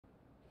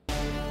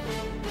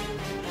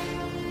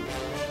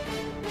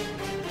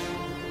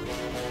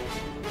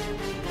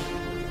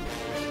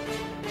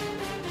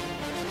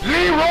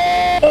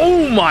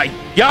my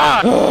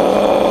god!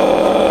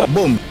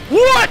 Boom.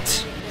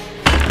 What?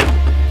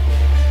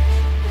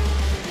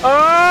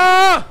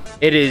 Ah!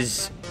 It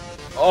is...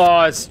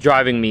 Oh, it's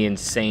driving me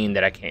insane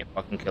that I can't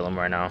fucking kill him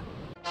right now.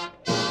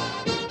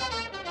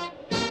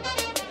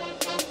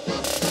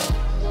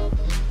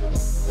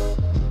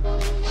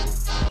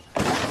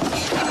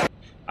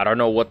 I don't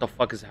know what the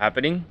fuck is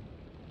happening.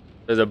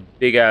 There's a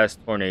big-ass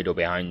tornado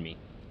behind me.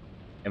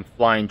 And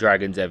flying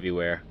dragons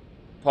everywhere.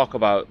 Talk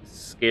about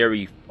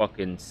scary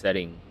fucking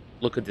setting.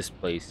 Look at this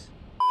place.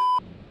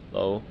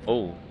 Hello?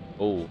 Oh.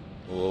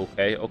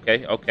 Okay.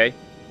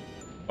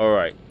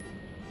 Alright.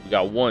 We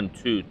got 1,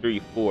 2, 3,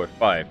 4,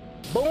 5.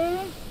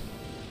 Boom.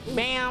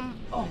 Bam.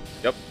 Oh.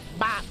 Yep.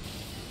 Bop.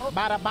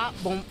 Bada bop.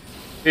 Boom.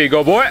 Here you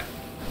go, boy.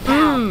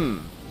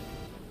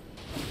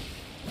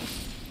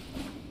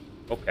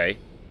 Okay.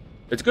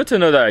 It's good to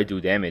know that I do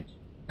damage.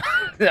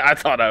 I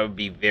thought I would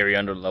be very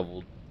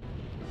underleveled.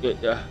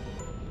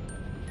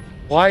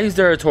 Why is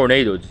there a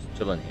tornado just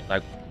chilling here?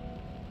 Like,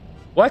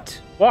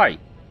 what? Why?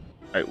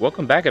 Alright,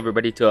 welcome back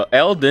everybody to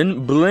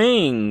Elden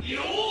Bling.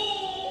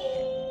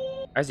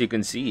 As you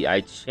can see,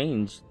 I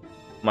changed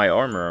my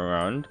armor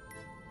around.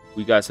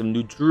 We got some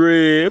new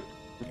drip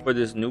for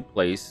this new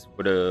place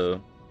for the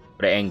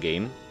end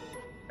game.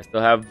 I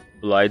still have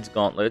Blide's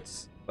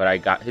gauntlets, but I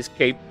got his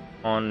cape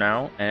on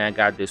now, and I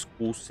got this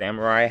cool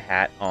samurai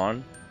hat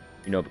on.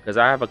 You know, because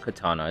I have a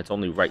katana, it's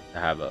only right to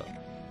have a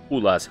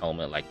cool ass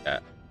helmet like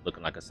that,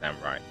 looking like a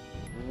samurai.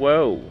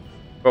 Whoa,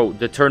 bro,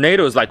 the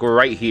tornado is like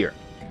right here.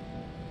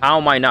 How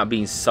am I not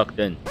being sucked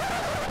in?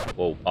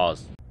 Whoa,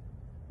 pause.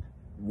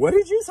 What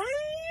did you say?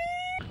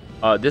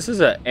 This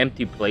is an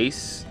empty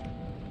place.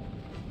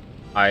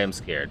 I am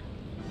scared.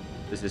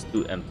 This is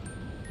too empty.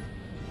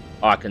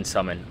 Oh, I can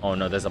summon. Oh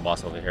no, there's a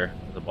boss over here.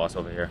 There's a boss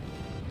over here.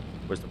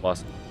 Where's the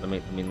boss? Let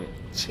me.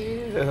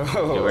 Chill.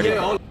 Get ready.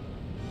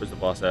 Where's the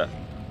boss at?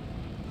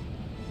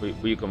 Where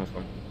you coming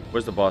from?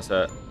 Where's the boss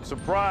at?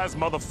 Surprise,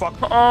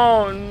 motherfucker.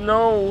 Oh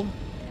no.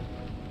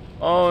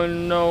 Oh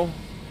no.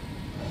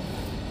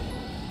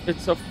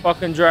 It's a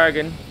fucking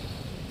dragon.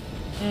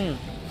 Oh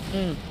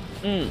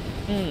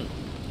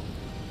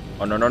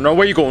no.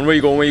 Where you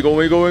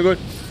going?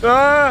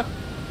 Ah!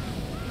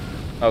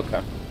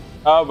 Okay.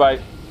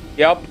 Alright.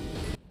 Yep.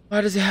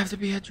 Why does it have to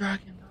be a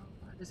dragon, bro?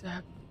 Why does it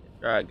have to be a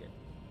dragon?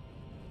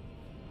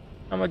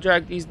 I'm gonna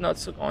drag these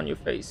nuts on your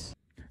face.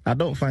 I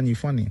don't find you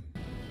funny.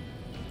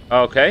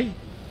 Okay.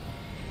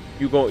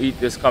 You gonna eat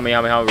this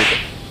Kamehameha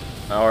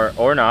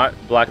or not?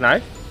 Black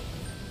Knife?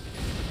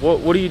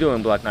 What are you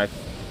doing, Black Knife?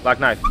 Black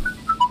Knife.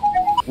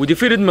 We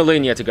defeated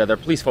Malenia together.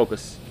 Please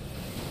focus.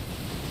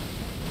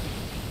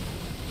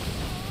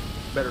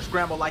 Better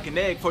scramble like an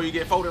egg before you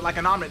get folded like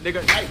an omelet,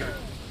 nigga.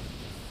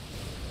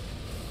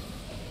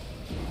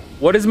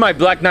 What is my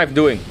Black Knife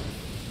doing?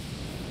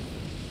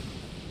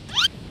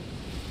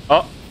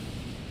 Oh.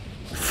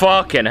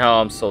 Fucking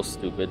hell, I'm so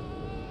stupid.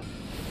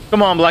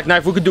 Come on, Black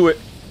Knife, we could do it.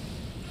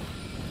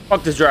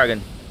 Fuck this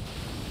dragon.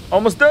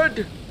 Almost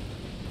dead.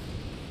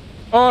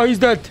 Oh, he's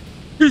dead.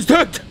 He's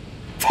dead.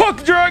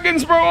 Fuck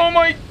dragons, bro. Oh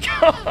my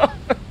god.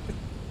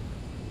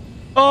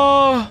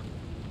 Oh,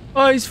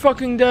 he's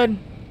fucking dead.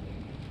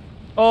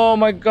 Oh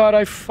my god,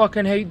 I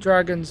fucking hate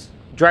dragons.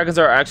 Dragons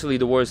are actually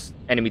the worst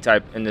enemy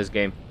type in this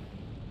game.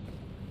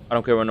 I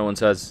don't care what no one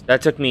says.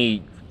 That took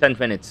me 10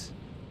 minutes.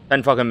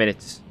 10 fucking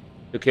minutes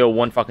to kill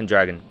one fucking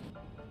dragon.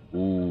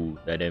 Ooh,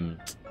 that him.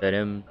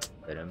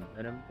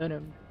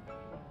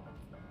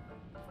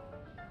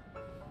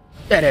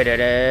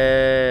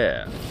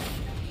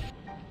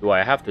 Do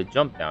I have to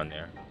jump down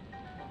there?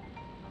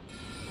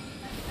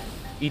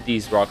 Eat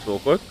these rocks real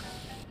quick.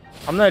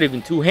 I'm not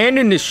even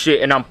two-handing this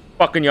shit and I'm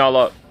fucking y'all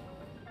up.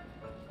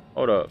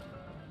 Hold up.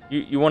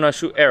 You wanna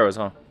shoot arrows,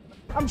 huh?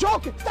 I'm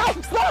joking. Stop.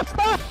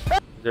 Is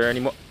there any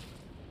more?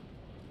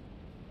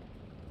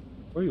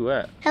 Where you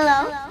at?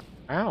 Hello?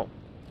 Ow.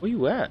 Where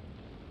you at?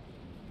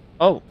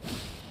 Oh.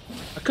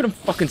 I couldn't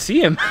fucking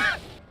see him.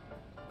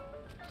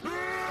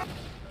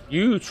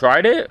 You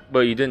tried it, but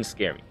you didn't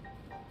scare me.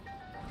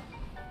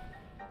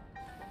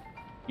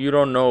 You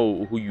don't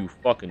know who you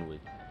fucking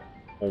with,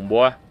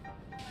 homeboy.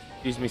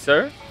 Excuse me,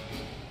 sir.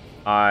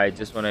 I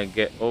just want to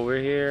get over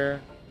here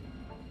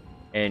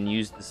and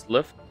use this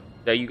lift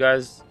that you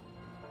guys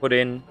put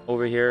in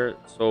over here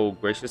so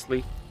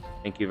graciously.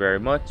 Thank you very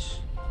much.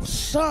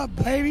 What's up,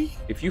 baby?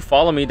 If you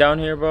follow me down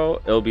here, bro,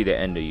 it'll be the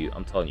end of you.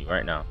 I'm telling you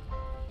right now.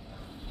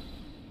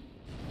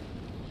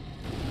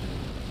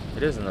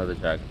 It is another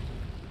dragon.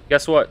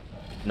 Guess what?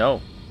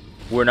 No,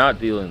 we're not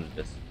dealing with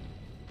this.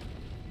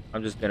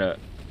 I'm just gonna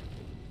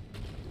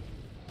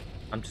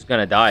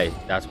die.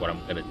 That's what I'm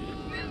gonna do.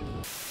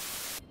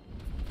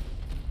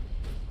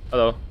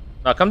 Hello.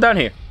 Now come down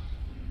here.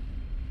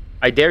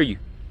 I dare you.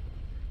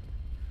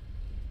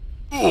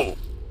 Oh.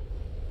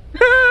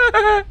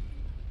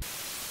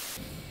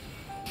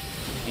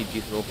 Eat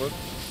these real quick.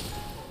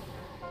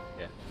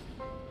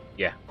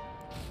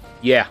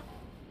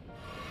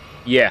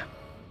 Yeah.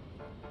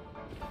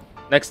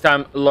 Next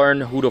time, learn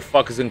who the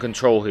fuck is in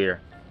control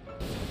here.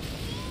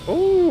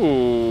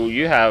 Ooh,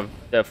 you have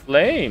the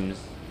flames.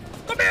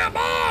 Come here,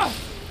 Ma!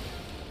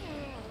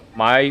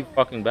 My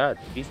fucking bad.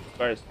 Jesus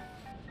Christ.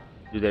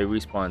 Do they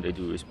respawn? They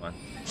do respawn.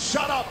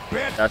 Shut up,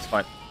 bitch. That's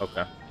fine.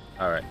 Okay.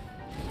 Alright.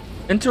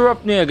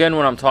 Interrupt me again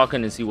when I'm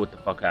talking and see what the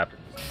fuck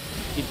happens.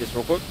 Keep this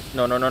real quick.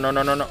 No, no, no, no,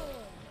 no, no, no.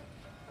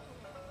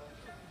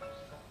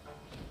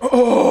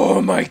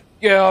 Oh my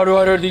god,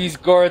 what are these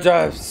guards? I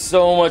have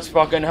so much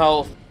fucking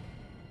health.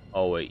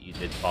 Oh wait, you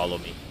did follow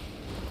me.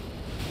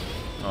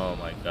 Oh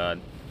my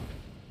god.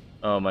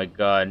 Oh my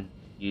god.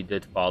 You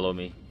did follow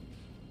me.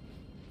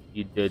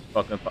 You did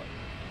fucking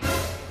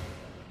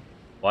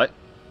What?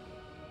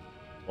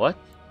 What?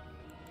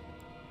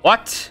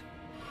 What?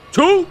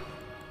 2?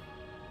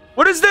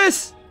 What is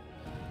this?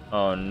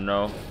 Oh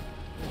no.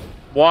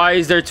 Why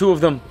is there 2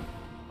 of them?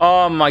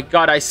 Oh my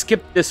god, I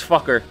skipped this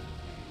fucker.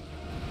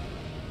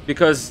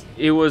 Because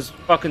it was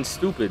fucking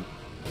stupid.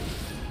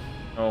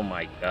 Oh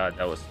my god,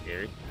 that was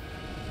scary.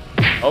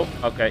 Oh,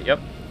 okay, yep.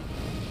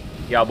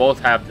 Y'all both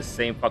have the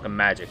same fucking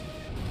magic.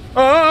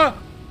 Ah!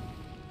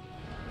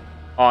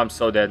 Oh, I'm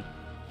so dead.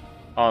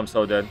 Oh, I'm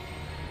so dead.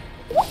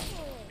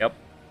 Yep.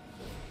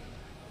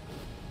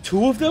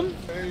 2 of them?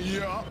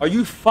 Yeah. Are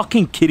you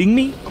fucking kidding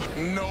me?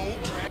 No.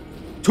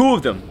 2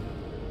 of them.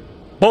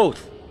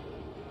 Both.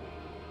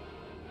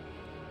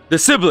 The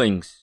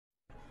siblings.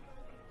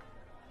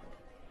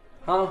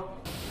 Huh?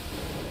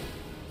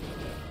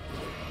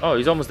 Oh,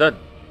 he's almost dead.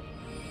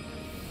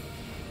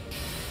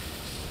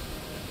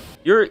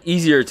 You're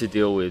easier to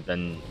deal with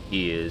than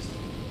he is.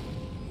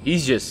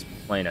 He's just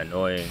plain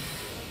annoying.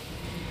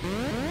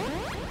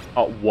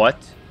 Oh, what?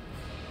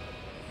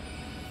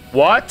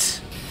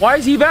 What? Why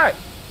is he back?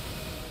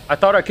 I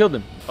thought I killed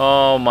him.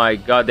 Oh my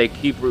god, they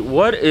keep...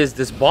 What is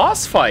this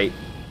boss fight?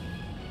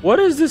 What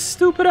is this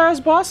stupid ass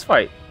boss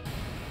fight?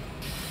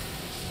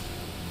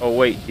 Oh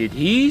wait, did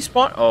he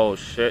spawn? Oh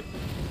shit.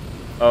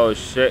 Oh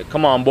shit.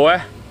 Come on,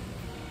 boy.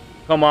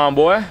 Come on,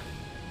 boy.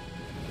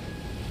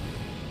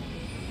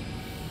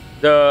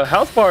 The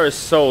health bar is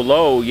so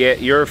low,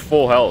 yet you're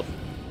full health.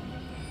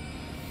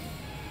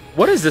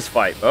 What is this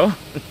fight, bro?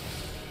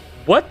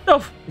 What the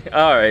f...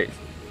 Alright.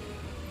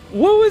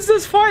 What was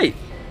this fight?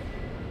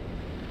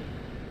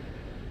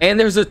 And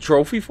there's a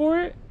trophy for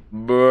it?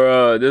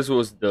 Bruh, this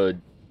was the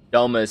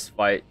dumbest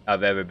fight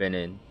I've ever been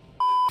in.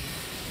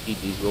 Eat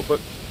these real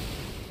quick.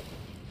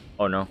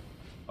 Oh no.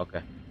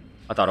 Okay.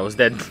 I thought I was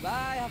dead. Bye,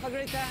 have a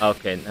great time.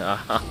 Okay,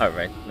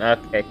 alright.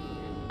 Okay.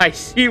 I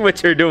see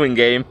what you're doing,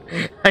 game.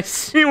 I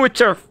see what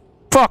you're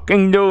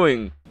fucking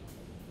doing.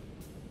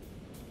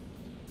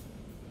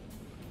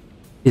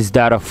 Is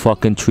that a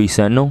fucking tree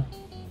sentinel?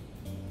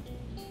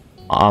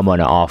 I'm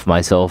gonna off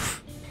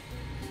myself.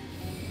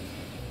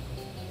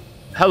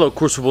 Hello,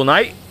 Crucible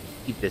Knight.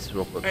 Eat this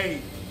real quick.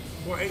 Hey,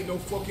 boy, ain't no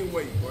fucking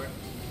way, boy.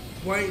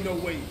 Boy, ain't no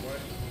way, boy.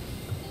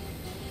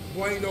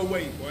 Boy, ain't no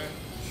way, boy.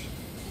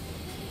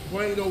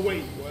 Boy, ain't no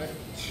way, boy.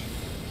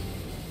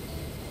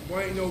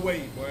 Boy, ain't no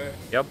way, boy.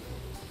 Yep.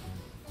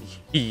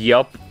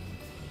 Yup.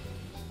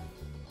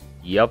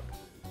 Yup.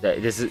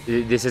 This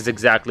is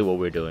exactly what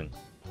we're doing.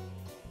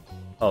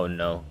 Oh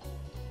no.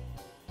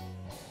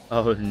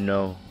 Oh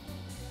no.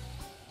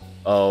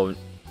 Oh.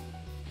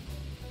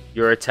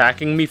 You're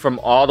attacking me from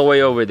all the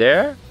way over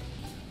there?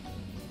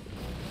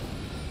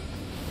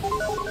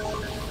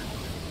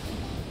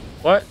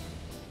 What?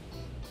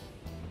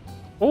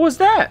 What was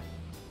that?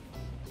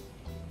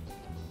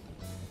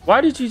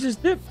 Why did you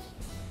just dip?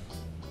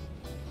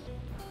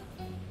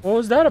 What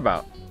was that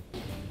about?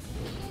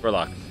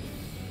 Relax.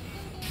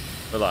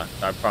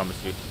 Relax, I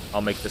promise you.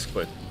 I'll make this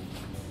quick.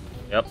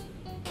 Yep.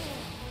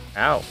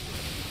 Ow.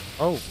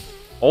 Oh.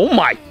 Oh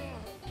my!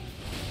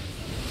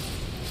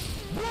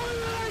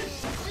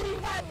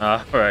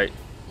 Alright.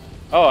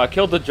 Oh, I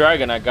killed the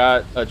dragon. I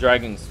got a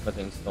dragon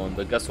smithing stone.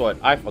 But guess what?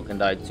 I fucking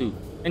died too.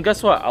 And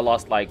guess what? I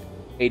lost like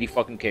 80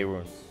 fucking K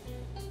runes.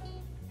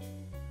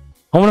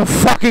 I wanna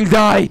fucking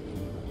die!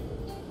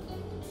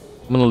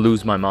 I'm gonna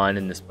lose my mind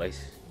in this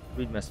place.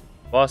 Read message.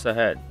 Boss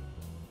ahead.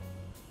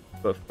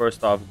 But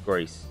first off,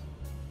 Grace.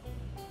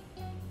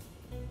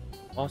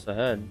 Boss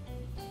ahead.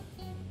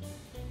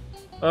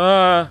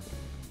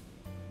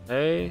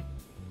 Hey.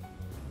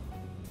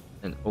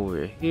 And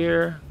over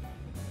here.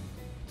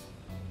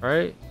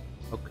 Right?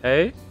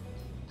 Okay.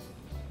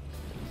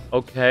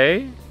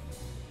 Okay.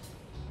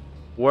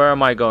 Where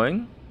am I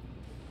going?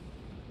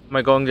 Am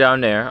I going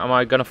down there? Am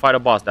I gonna fight a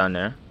boss down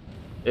there?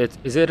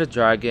 Is it a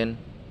dragon?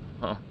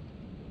 Huh.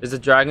 Is the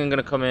dragon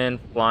gonna come in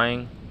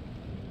flying?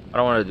 I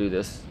don't want to do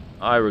this.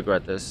 I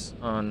regret this.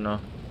 Oh no.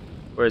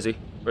 Where is he?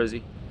 Where is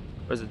he?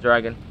 Where's the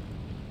dragon?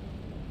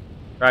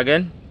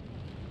 Dragon?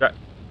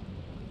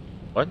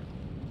 What?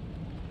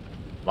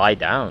 Lie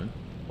down?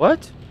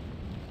 What?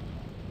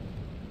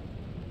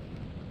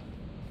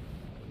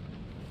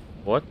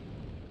 What?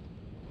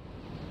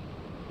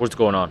 What's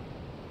going on?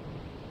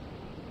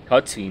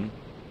 Cutscene.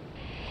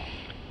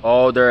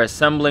 Oh, they're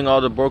assembling all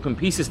the broken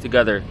pieces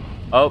together.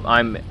 Oh,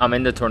 I'm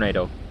in the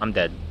tornado. I'm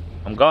dead.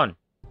 I'm gone.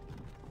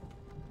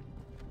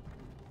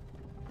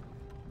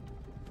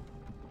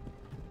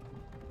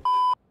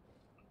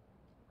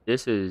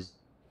 This is...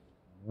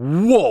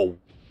 Whoa!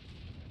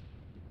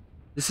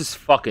 This is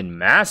fucking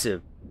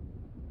massive.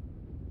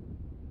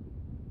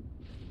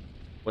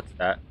 What's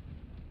that?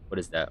 What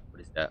is that?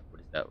 What is that?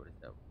 What is that? What is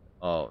that?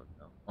 Oh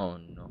no. Oh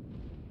no.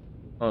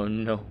 Oh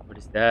no. What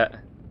is that?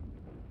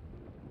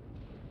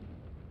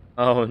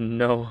 Oh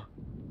no.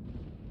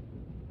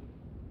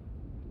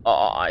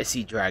 Oh, I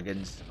see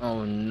dragons.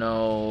 Oh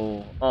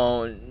no.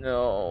 Oh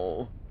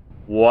no.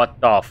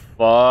 What the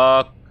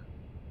fuck?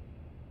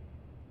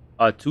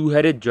 A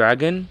two-headed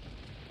dragon?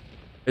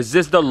 Is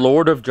this the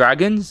Lord of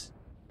Dragons?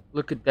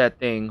 Look at that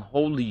thing.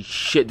 Holy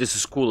shit, this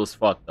is cool as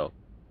fuck though.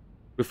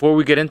 Before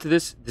we get into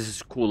this, this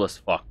is cool as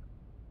fuck.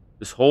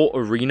 This whole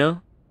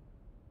arena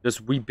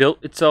just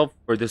rebuilt itself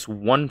for this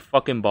one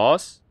fucking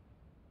boss.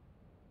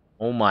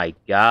 Oh my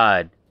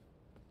god.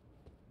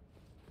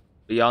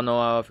 But y'all know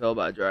how I feel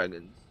about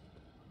dragons.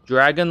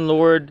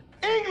 Dragonlord.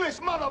 English,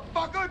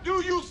 motherfucker,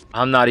 do you...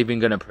 I'm not even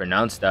gonna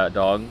pronounce that,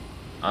 dog.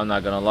 I'm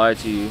not gonna lie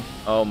to you.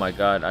 Oh my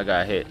god, I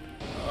got hit.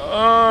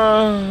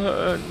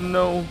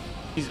 No.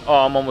 Oh,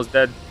 I'm almost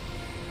dead.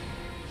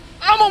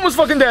 I'm almost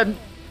fucking dead.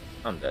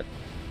 I'm dead.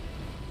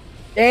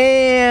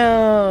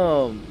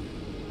 Damn.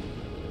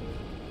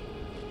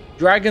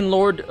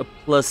 Dragonlord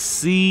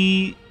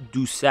placidusax.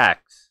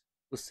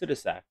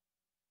 Placidusax.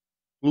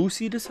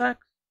 Placidusax?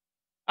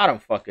 I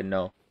don't fucking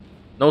know.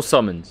 No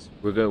summons.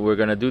 We're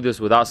gonna do this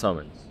without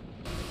summons.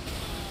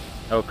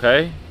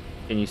 Okay.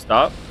 Can you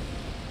stop?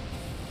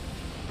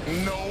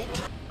 Nope.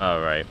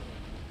 All right.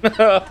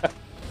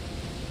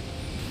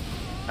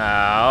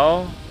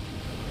 Ow.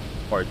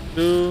 Part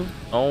 2.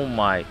 Oh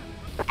my.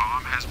 Bomb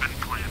has been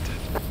planted.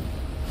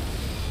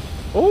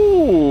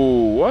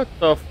 Oh, what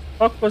the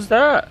fuck was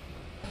that?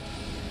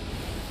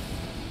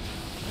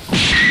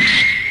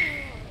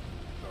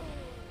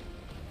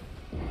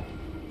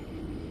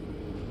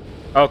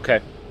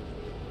 Okay.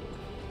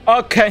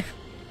 Okay.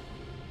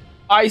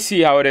 I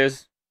see how it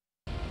is.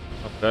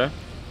 Okay.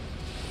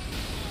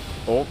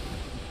 Oh.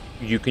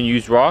 You can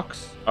use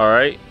rocks.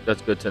 Alright.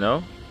 That's good to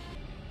know.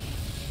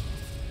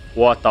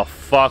 What the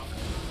fuck?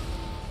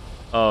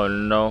 Oh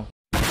no.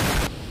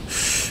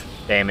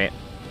 Damn it.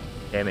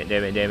 Damn it,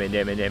 damn it, damn it,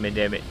 damn it, damn it,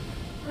 damn it.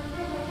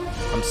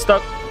 I'm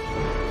stuck.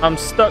 I'm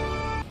stuck.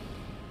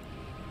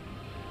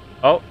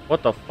 Oh,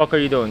 what the fuck are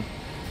you doing?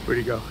 Where'd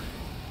he go?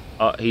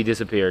 He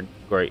disappeared.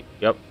 Great.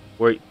 Yep.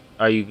 Where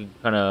are you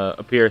gonna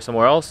appear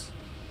somewhere else?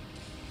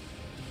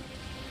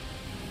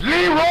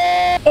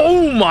 Leroy!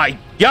 Oh my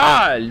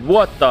god!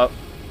 What the?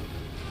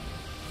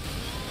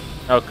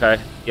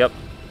 Okay. Yep.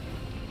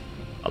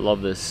 I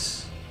love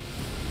this.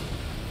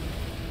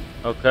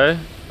 Okay.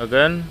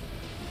 Again.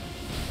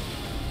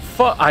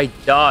 Fuck! I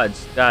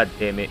dodged. God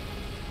damn it.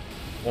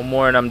 One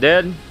more and I'm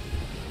dead.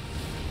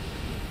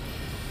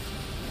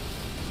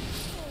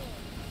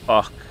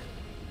 Fuck.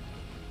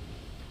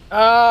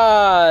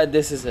 Ah,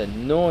 this is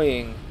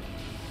annoying.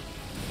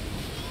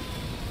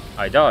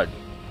 I dodged.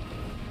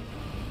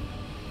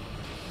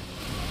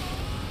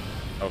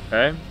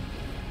 Okay.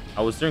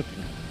 I was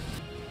drinking.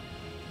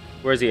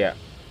 Where's he at?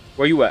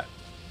 Where you at?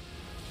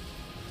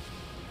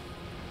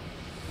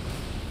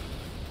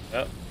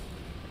 Yep.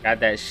 Got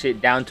that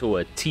shit down to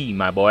a T,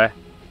 my boy.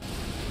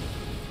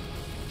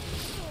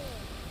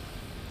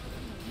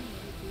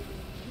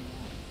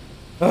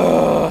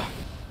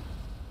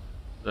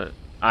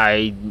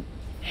 I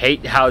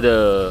hate how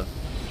the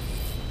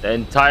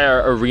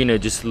entire arena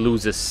just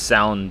loses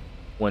sound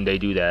when they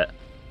do that.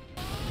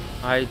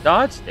 I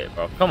dodged it,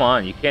 bro. Come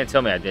on, you can't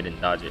tell me I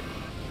didn't dodge it.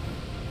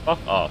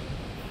 Fuck off.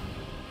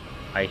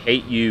 I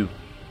hate you.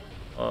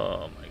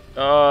 Oh my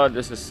god,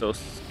 this is so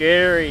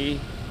scary.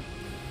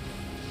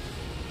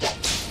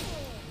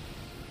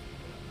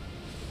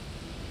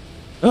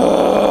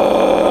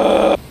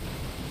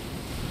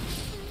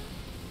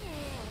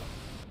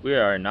 We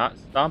are not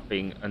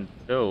stopping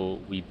until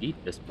we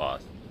beat this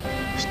boss.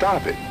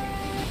 Stop it.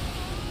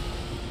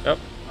 Yep.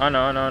 I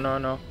know, I know, I know, I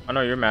know. I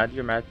know you're mad.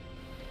 You're mad.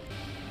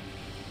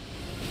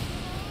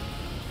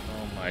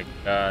 Oh my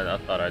god, I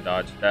thought I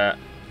dodged that.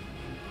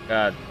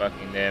 God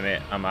fucking damn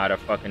it. I'm out of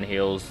fucking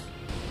heals.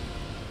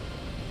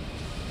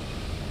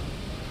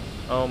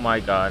 Oh my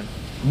god.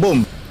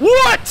 Boom.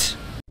 What?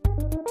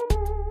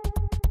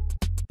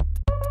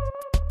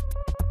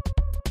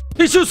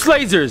 He shoots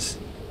lasers!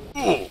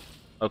 Ooh.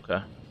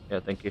 Okay. Yeah,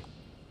 thank you.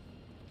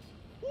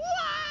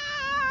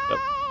 Yep.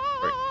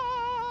 Great.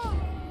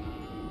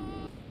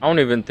 I don't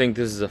even think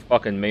this is a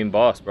fucking main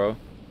boss, bro. I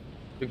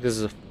think this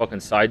is a fucking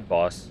side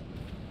boss.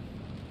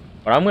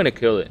 But I'm gonna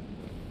kill it.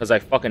 Because I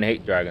fucking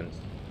hate dragons.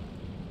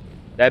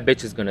 That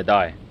bitch is gonna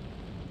die.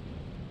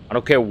 I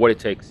don't care what it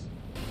takes.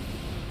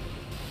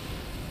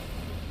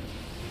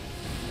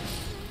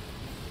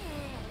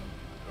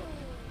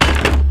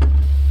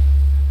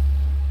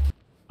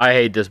 I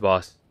hate this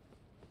boss.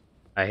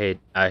 I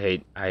hate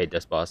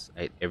this boss.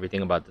 I hate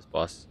everything about this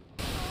boss.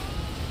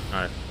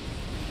 Alright.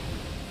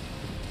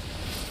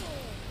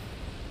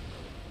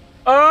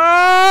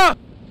 Ah!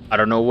 I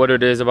don't know what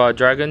it is about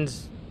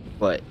dragons,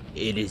 but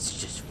it is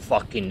just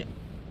fucking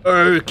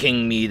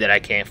irking me that I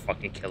can't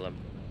fucking kill him.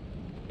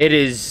 It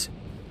is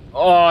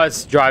Oh,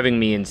 it's driving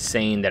me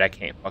insane that I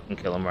can't fucking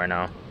kill him right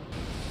now.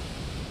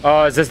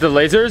 Oh, is this the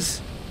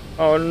lasers?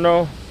 Oh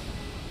no.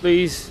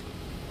 Please.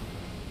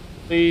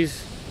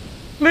 Please.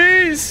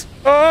 Please!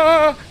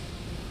 Ah!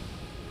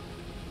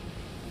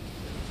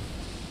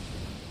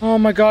 Oh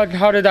my god,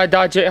 how did I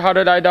dodge it? How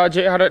did I dodge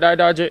it? How did I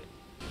dodge it?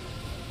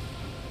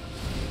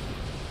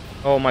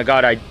 Oh my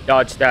god, I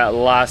dodged that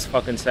last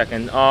fucking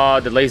second. Oh,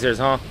 the lasers,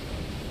 huh?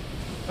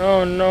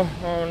 Oh no,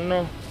 oh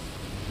no.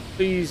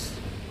 Please.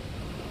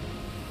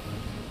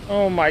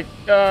 Oh my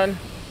god.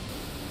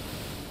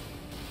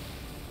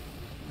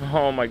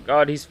 Oh my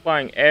god, he's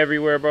flying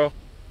everywhere, bro.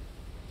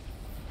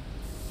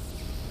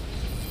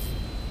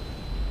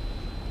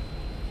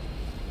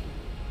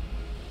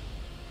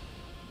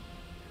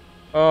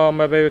 Oh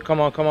my baby, come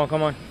on, come on,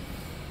 come on.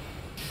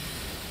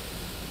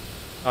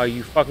 Are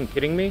you fucking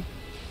kidding me?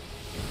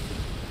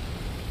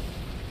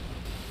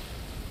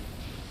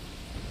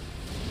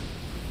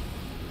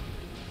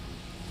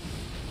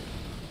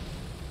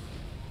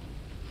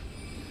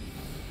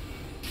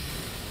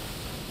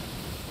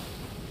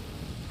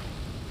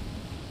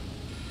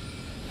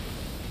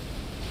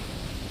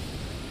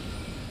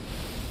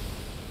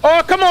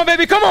 Oh, come on,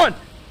 baby, come on!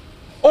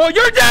 Oh,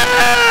 you're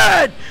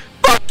dead!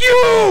 Fuck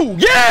you!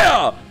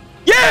 Yeah!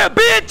 Yeah,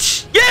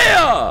 bitch!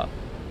 Yeah!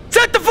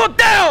 Set the fuck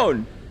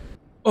down!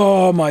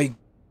 Oh my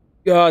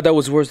god, that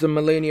was worse than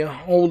Malenia.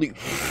 Holy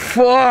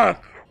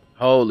fuck!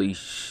 Holy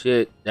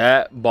shit,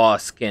 that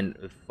boss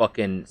can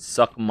fucking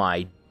suck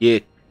my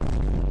dick.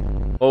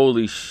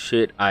 Holy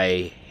shit,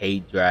 I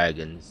hate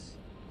dragons.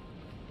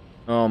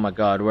 Oh my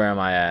god, where am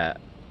I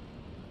at?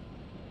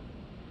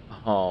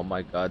 Oh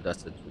my god,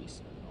 that's a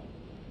 3-star.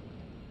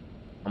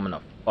 I'm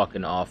gonna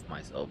fucking off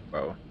myself,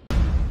 bro.